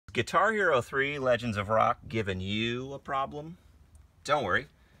Guitar Hero 3 Legends of Rock giving you a problem? Don't worry,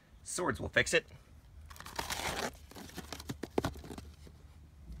 Swords will fix it.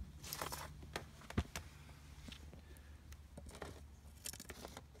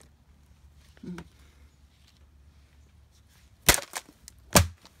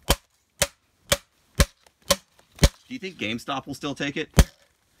 Do you think GameStop will still take it?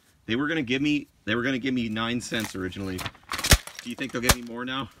 They were gonna give me 9 cents originally. Do you think they'll give me more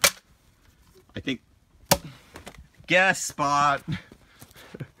now? I think. Guess spot.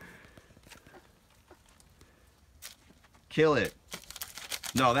 Kill it.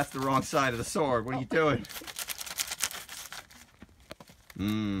 No, that's the wrong side of the sword. What are you doing?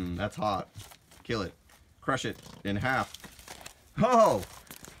 That's hot. Kill it. Crush it in half. Oh!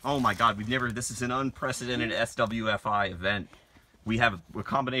 Oh my god, this is an unprecedented SWFI event. We have a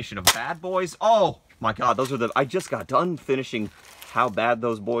combination of bad boys. Oh my god, I just got done finishing how bad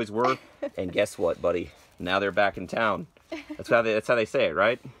those boys were. And guess what, buddy? Now they're back in town. That's how they say it,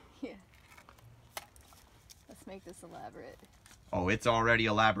 right? Yeah. Let's make this elaborate. Oh, it's already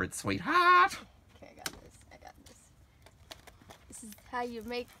elaborate, sweetheart. Okay, I got this. This is how you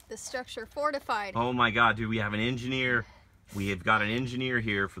make the structure fortified. Oh my god, dude, we have an engineer. We have got an engineer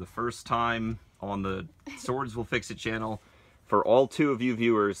here for the first time on the Swords Will Fix It channel. For all 2 of you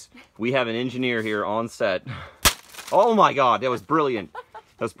viewers, we have an engineer here on set. Oh my god, that was brilliant.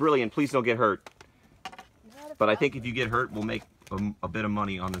 That was brilliant. Please don't get hurt. But I think if you get hurt, we'll make a bit of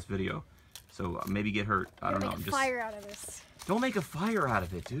money on this video. So maybe get hurt. I don't know. Make a fire out of this. Don't make a fire out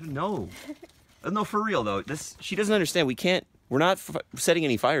of it, dude. No. No, for real though. She doesn't understand. We're not setting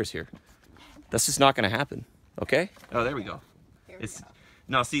any fires here. That's just not going to happen. Okay? Oh, there we go.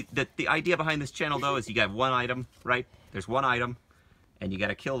 No, see, the idea behind this channel, though, is you got one item, right? There's one item, and you got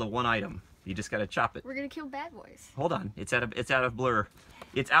to kill the one item. You just got to chop it. We're going to kill bad boys. Hold on. It's out of blur.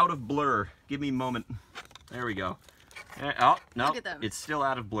 It's out of blur. Give me a moment. There we go. Oh, no. It's still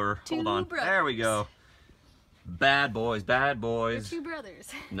out of blur. Hold on. Brothers. There we go. Bad boys, bad boys. They're 2 brothers.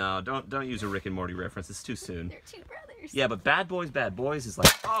 No, don't use a Rick and Morty reference. It's too soon. They're 2 brothers. Yeah, but bad boys is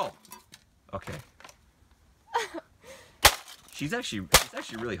like, oh. Okay. She's actually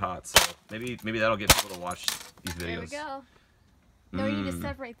really hot, so maybe that'll get people to watch these videos. There we go. No, you need to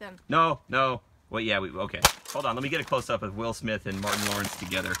separate them. No. Well, yeah, okay. Hold on, let me get a close-up of Will Smith and Martin Lawrence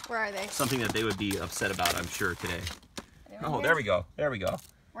together. Where are they? Something that they would be upset about, I'm sure, today. Oh, there we go. There we go.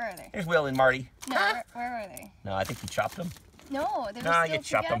 Where are they? There's Will and Marty. No, where are they? No, I think you chopped them. No, they were Nah, still you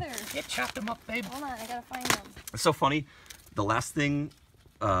chopped them. together. You chopped them up, babe. Hold on, I gotta find them. It's so funny. The last thing,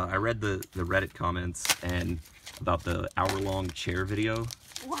 I read the Reddit comments and about the hour-long chair video.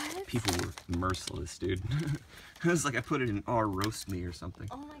 What? People were merciless, dude. It was like I put it in R roast me or something.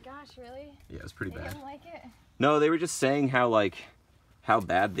 Oh my gosh, really? Yeah, it was pretty bad. They didn't like it? No, they were just saying how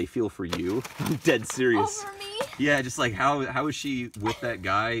bad they feel for you. I'm dead serious. Oh, for me? Yeah, just like how is she with that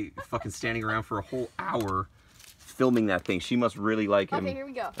guy fucking standing around for a whole hour filming that thing? She must really like him. Okay, here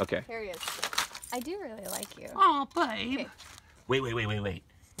we go. Okay. Here he is. I do really like you. Oh, babe. Okay. Wait.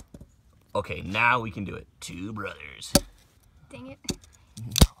 Okay, now we can do it. 2 brothers. Dang it.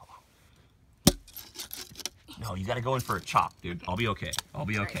 No, you gotta go in for a chop, dude. I'll be okay. I'll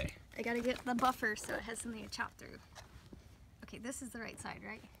be okay. Right. I gotta get the buffer so it has something to chop through. Okay, this is the right side,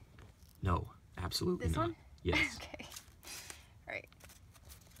 right? No, absolutely This not. one? Yes. Okay. Alright.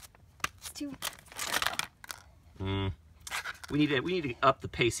 It's too... We need to up the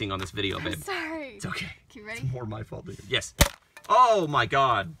pacing on this video, babe. I'm sorry. It's okay. You ready? It's more my fault, dude. Yes. Oh my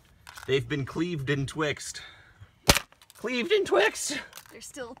god. They've been cleaved and twixt. Cleaved and twixt. There's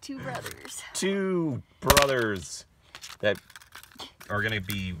still 2 brothers. 2 brothers that are gonna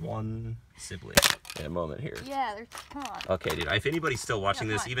be one sibling in a moment here. Yeah, come on. Okay, dude. If anybody's still watching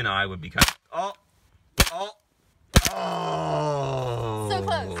this, even I would be kind of... Oh! So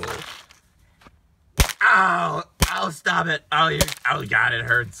close. Ow! Oh, stop it! Oh, God, it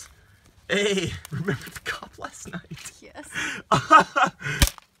hurts. Hey, remember the cop last night? Yes. I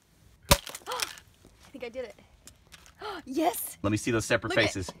think I did it. Yes! Let me see those separate Look at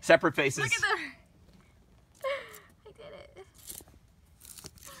faces. Separate faces. Look at them! I did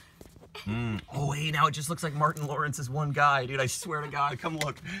it. Oh, hey, now it just looks like Martin Lawrence is one guy. Dude, I swear to God, come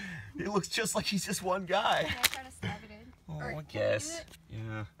look. It looks just like he's just one guy. Can I try to stab it in? Oh, Or I can guess. you do it?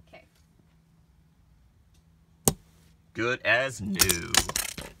 Yeah. Okay. Good as new.